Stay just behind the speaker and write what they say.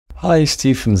Hi,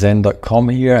 Steve from Zenn.com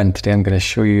here, and today I'm going to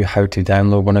show you how to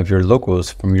download one of your logos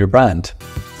from your brand.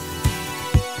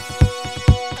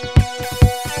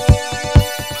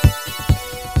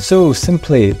 So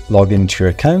simply log into your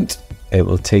account. It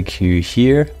will take you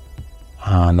here,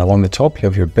 and along the top you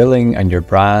have your billing and your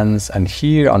brands, and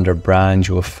here under brands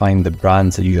you will find the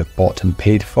brands that you have bought and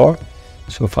paid for.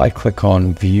 So if I click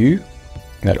on view,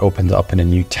 that opens up in a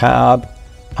new tab,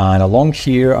 and along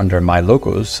here under my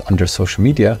logos, under social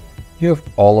media, you have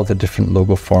all of the different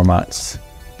logo formats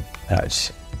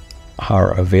that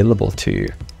are available to you.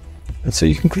 And so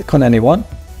you can click on any one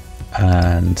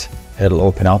and it'll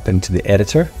open up into the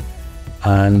editor.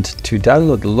 And to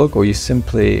download the logo, you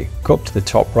simply go up to the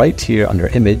top right here under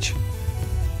image,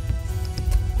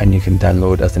 and you can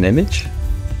download as an image,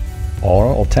 or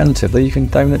alternatively you can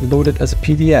download it as a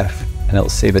PDF and it'll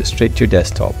save it straight to your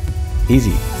desktop.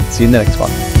 Easy. See you in the next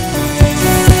one.